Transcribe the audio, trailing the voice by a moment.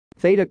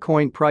THETA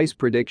coin price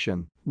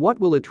prediction. What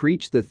will it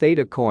reach? The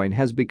THETA coin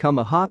has become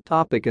a hot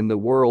topic in the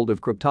world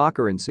of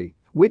cryptocurrency,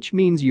 which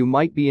means you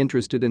might be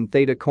interested in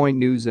THETA coin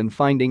news and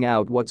finding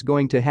out what's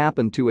going to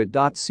happen to it.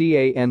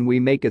 Can we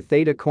make a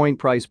THETA coin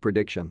price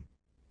prediction?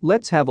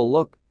 Let's have a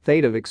look.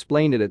 THETA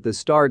explained it at the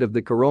start of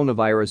the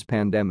coronavirus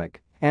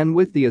pandemic, and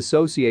with the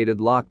associated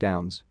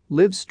lockdowns,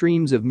 live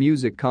streams of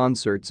music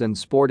concerts and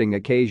sporting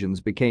occasions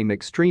became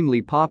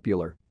extremely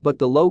popular, but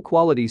the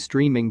low-quality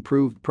streaming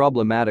proved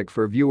problematic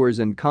for viewers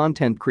and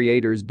content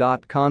creators.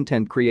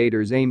 Content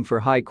creators aim for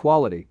high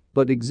quality,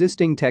 but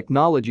existing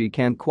technology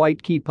can't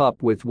quite keep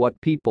up with what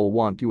people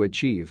want to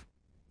achieve.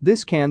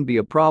 This can be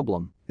a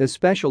problem,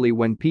 especially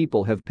when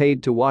people have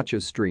paid to watch a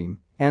stream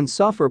and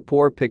suffer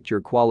poor picture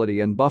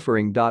quality and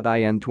buffering.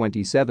 In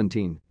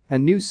 2017, a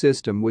new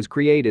system was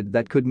created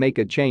that could make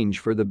a change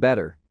for the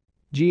better.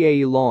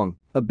 Ga Long,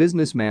 a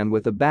businessman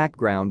with a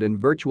background in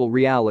virtual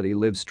reality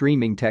live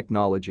streaming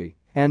technology,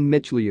 and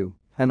Mitch Liu,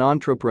 an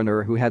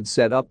entrepreneur who had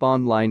set up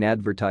online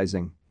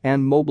advertising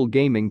and mobile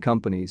gaming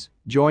companies,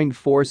 joined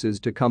forces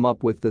to come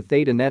up with the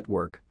THETA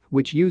network,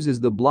 which uses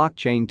the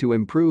blockchain to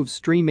improve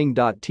streaming.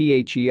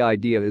 The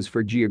idea is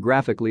for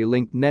geographically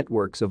linked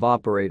networks of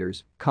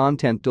operators,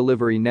 content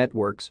delivery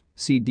networks,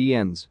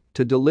 CDNs,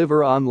 to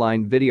deliver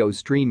online video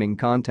streaming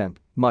content,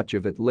 much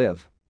of it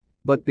live.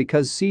 But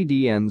because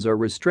CDNs are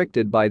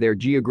restricted by their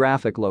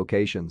geographic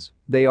locations,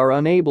 they are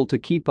unable to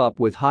keep up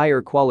with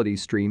higher quality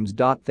streams.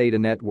 THETA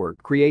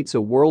network creates a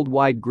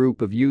worldwide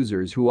group of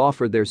users who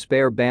offer their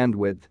spare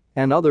bandwidth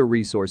and other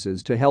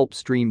resources to help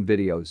stream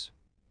videos.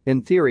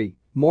 In theory,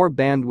 more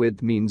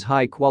bandwidth means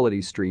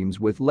high-quality streams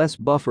with less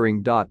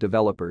buffering.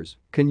 Developers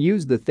can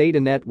use the THETA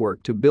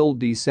network to build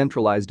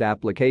decentralized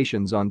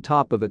applications on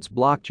top of its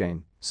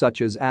blockchain,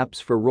 such as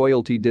apps for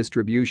royalty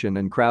distribution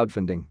and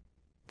crowdfunding.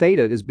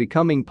 THETA is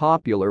becoming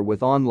popular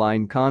with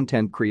online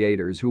content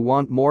creators who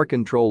want more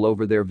control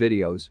over their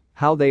videos,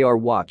 how they are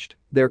watched,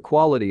 their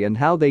quality and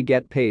how they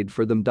get paid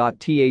for them. The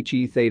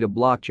THETA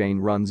blockchain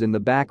runs in the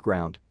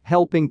background,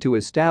 helping to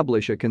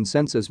establish a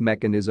consensus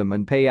mechanism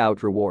and pay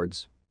out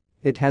rewards.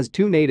 It has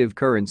two native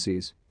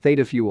currencies,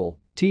 THETA Fuel,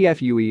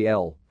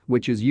 TFUEL,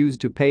 which is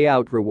used to pay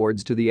out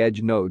rewards to the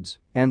edge nodes,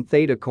 and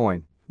THETA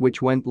Coin,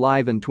 which went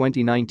live in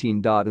 2019.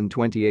 In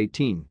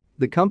 2018,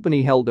 the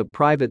company held a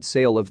private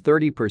sale of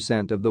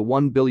 30% of the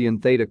 1 billion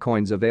THETA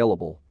coins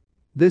available.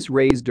 This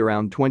raised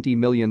around $20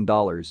 million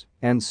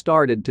and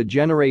started to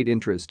generate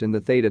interest in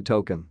the THETA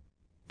token.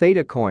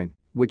 THETA Coin,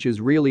 which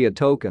is really a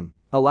token,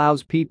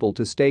 allows people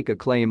to stake a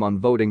claim on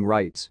voting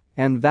rights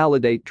and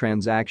validate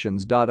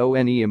transactions.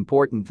 One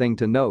important thing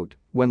to note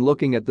when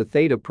looking at the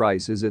THETA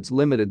price is its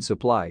limited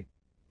supply.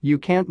 You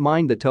can't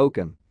mine the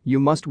token, you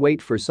must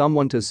wait for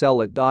someone to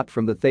sell it.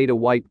 From the THETA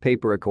white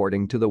paper.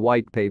 According to the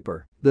white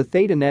paper, the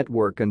THETA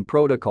network and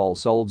protocol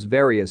solves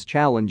various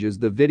challenges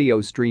the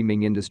video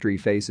streaming industry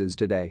faces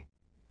today.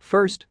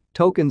 First,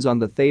 tokens on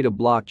the THETA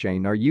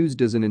blockchain are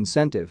used as an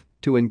incentive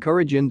to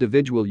encourage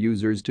individual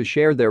users to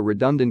share their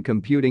redundant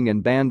computing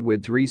and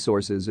bandwidth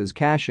resources as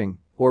caching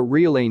or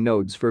relay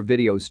nodes for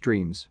video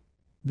streams.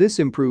 This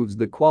improves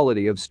the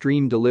quality of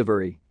stream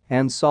delivery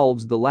and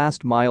solves the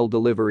last-mile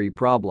delivery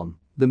problem,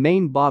 the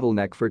main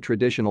bottleneck for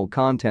traditional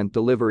content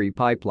delivery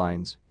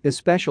pipelines,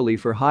 especially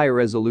for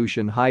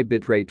high-resolution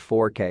high-bitrate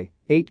 4K,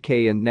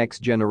 8K and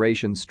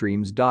next-generation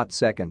streams.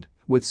 Second,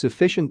 with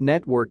sufficient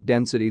network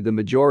density, the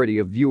majority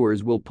of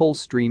viewers will pull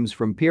streams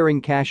from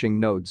peering caching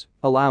nodes,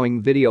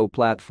 allowing video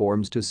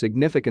platforms to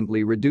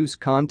significantly reduce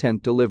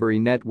content delivery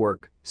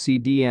network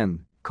 (CDN)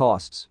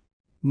 costs.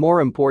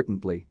 More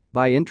importantly,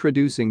 by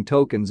introducing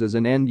tokens as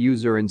an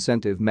end-user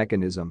incentive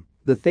mechanism,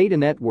 the THETA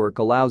network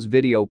allows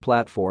video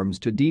platforms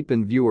to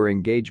deepen viewer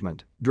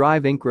engagement,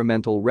 drive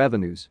incremental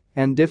revenues,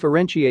 and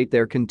differentiate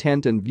their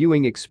content and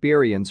viewing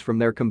experience from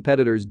their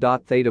competitors.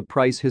 THETA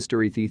price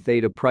history. The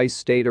THETA price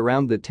stayed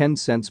around the 10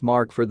 cents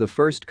mark for the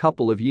first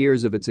couple of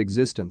years of its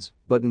existence,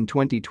 but in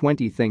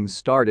 2020 things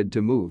started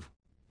to move.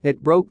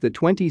 It broke the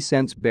 20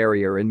 cents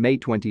barrier in May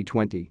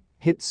 2020,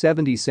 hit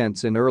 70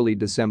 cents in early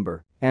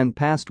December, and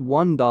passed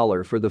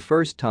 $1 for the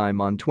first time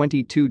on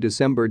 22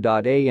 December.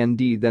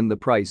 Then the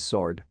price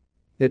soared.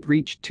 It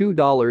reached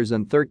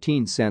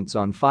 $2.13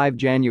 on 5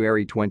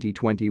 January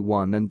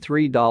 2021 and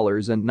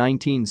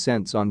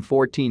 $3.19 on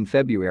 14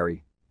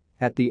 February.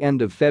 At the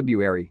end of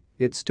February,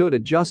 it stood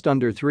at just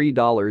under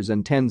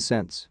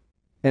 $3.10.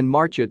 In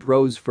March it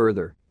rose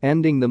further,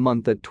 ending the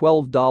month at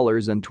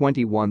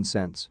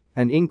 $12.21,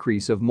 an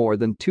increase of more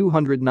than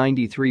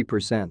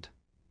 293%.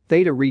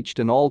 THETA reached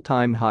an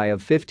all-time high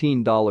of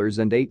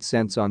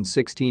 $15.08 on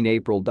 16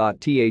 April.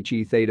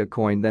 THETA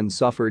coin then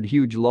suffered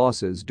huge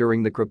losses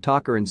during the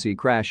cryptocurrency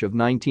crash of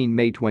 19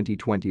 May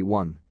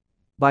 2021.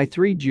 By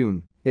 3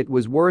 June, it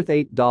was worth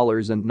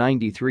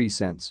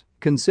 $8.93,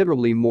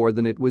 considerably more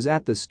than it was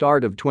at the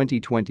start of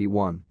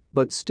 2021,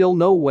 but still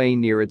no way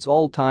near its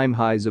all-time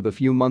highs of a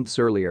few months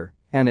earlier,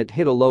 and it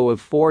hit a low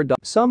of $4.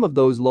 Some of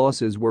those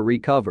losses were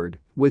recovered,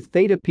 with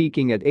THETA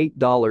peaking at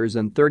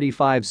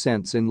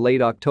 $8.35 in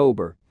late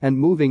October and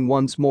moving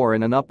once more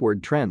in an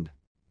upward trend.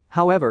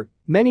 However,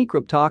 Many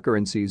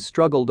cryptocurrencies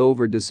struggled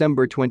over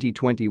December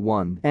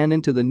 2021 and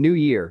into the new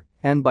year,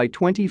 and by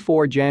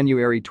 24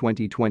 January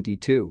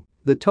 2022,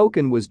 the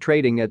token was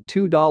trading at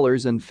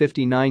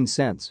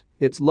 $2.59,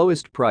 its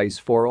lowest price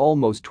for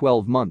almost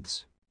 12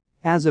 months.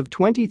 As of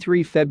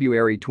 23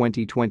 February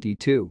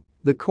 2022,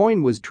 the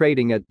coin was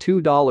trading at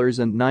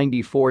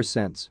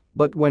 $2.94,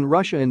 but when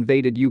Russia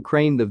invaded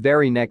Ukraine the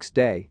very next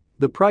day,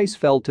 the price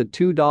fell to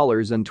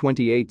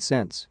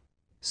 $2.28.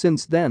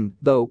 Since then,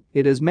 though,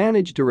 it has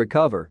managed to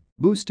recover,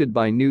 boosted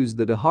by news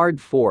that a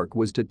hard fork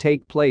was to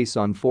take place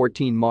on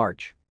 14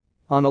 March.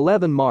 On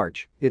 11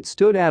 March, it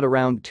stood at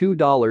around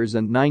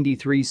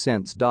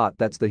 $2.93.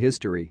 That's the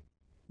history.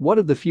 What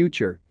of the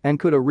future, and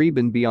could a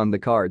rebound be on the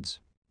cards?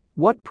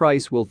 What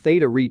price will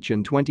THETA reach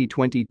in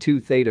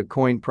 2022? THETA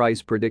coin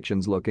price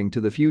predictions. Looking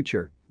to the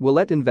future,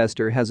 ALOT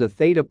Investor has a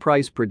THETA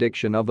price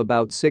prediction of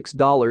about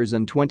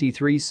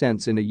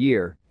 $6.23 in a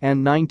year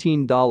and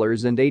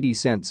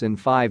 $19.80 in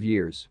 5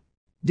 years.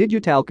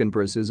 Digital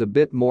Compass is a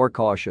bit more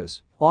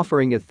cautious,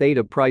 offering a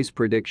THETA price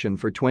prediction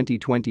for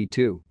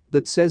 2022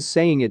 that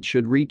saying it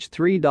should reach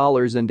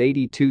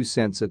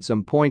 $3.82 at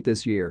some point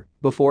this year,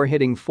 before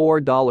hitting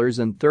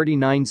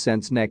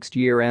 $4.39 next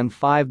year and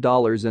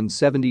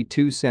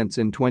 $5.72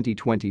 in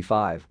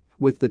 2025,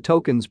 with the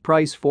token's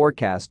price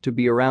forecast to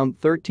be around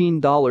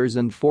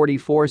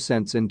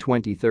 $13.44 in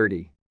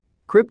 2030.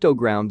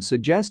 CryptoGround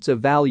suggests a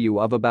value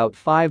of about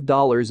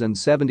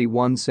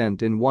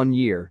 $5.71 in 1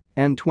 year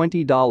and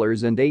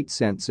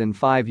 $20.08 in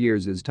 5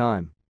 years'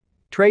 time.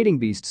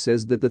 TradingBeast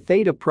says that the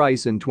THETA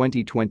price in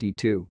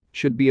 2022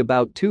 should be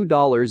about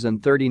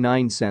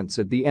 $2.39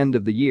 at the end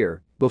of the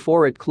year,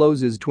 before it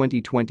closes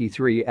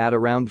 2023 at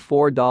around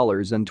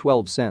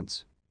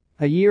 $4.12.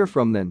 A year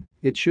from then,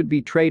 it should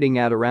be trading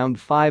at around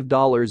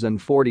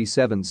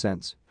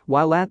 $5.47,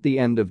 while at the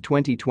end of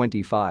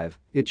 2025,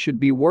 it should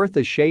be worth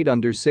a shade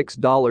under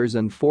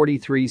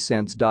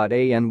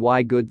 $6.43.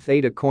 A good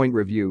THETA coin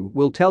review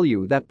will tell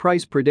you that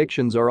price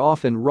predictions are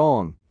often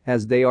wrong,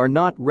 as they are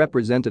not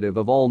representative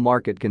of all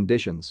market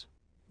conditions.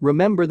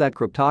 Remember that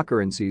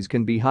cryptocurrencies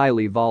can be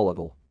highly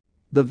volatile.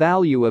 The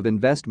value of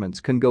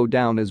investments can go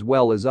down as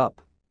well as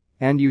up.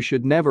 And you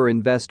should never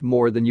invest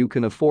more than you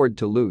can afford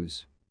to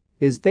lose.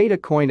 Is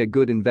THETA coin a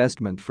good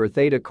investment? For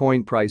THETA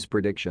coin price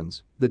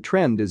predictions, the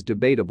trend is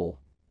debatable.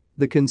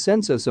 The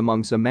consensus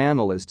among some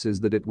analysts is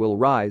that it will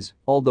rise,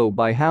 although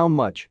by how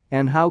much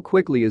and how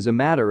quickly is a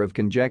matter of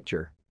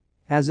conjecture.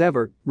 As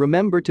ever,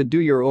 remember to do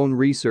your own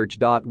research.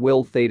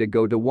 Will THETA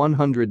go to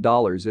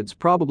 $100? It's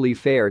probably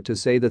fair to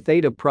say the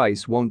THETA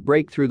price won't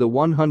break through the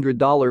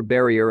 $100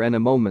 barrier in a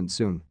moment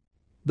soon.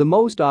 The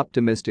most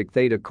optimistic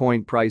THETA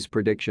coin price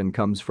prediction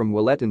comes from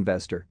ALOT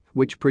Investor,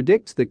 which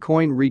predicts the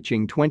coin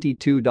reaching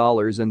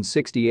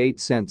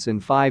 $22.68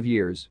 in 5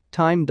 years'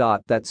 time.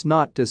 That's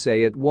not to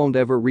say it won't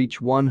ever reach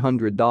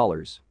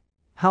 $100.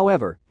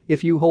 However,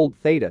 if you hold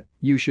THETA,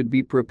 you should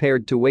be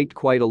prepared to wait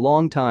quite a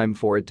long time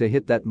for it to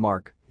hit that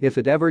mark. If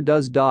it ever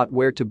does.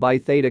 Where to buy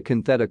THETA?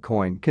 THETA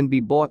coin can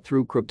be bought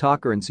through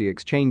cryptocurrency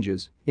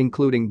exchanges,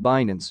 including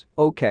Binance,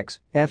 OKEx,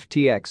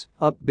 FTX,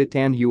 Upbit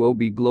and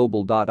UOB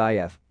Global.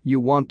 You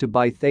want to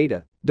buy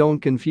THETA? Don't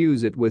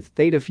confuse it with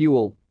THETA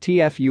Fuel,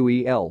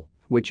 TFUEL,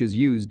 which is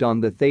used on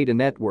the THETA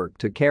network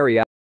to carry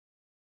out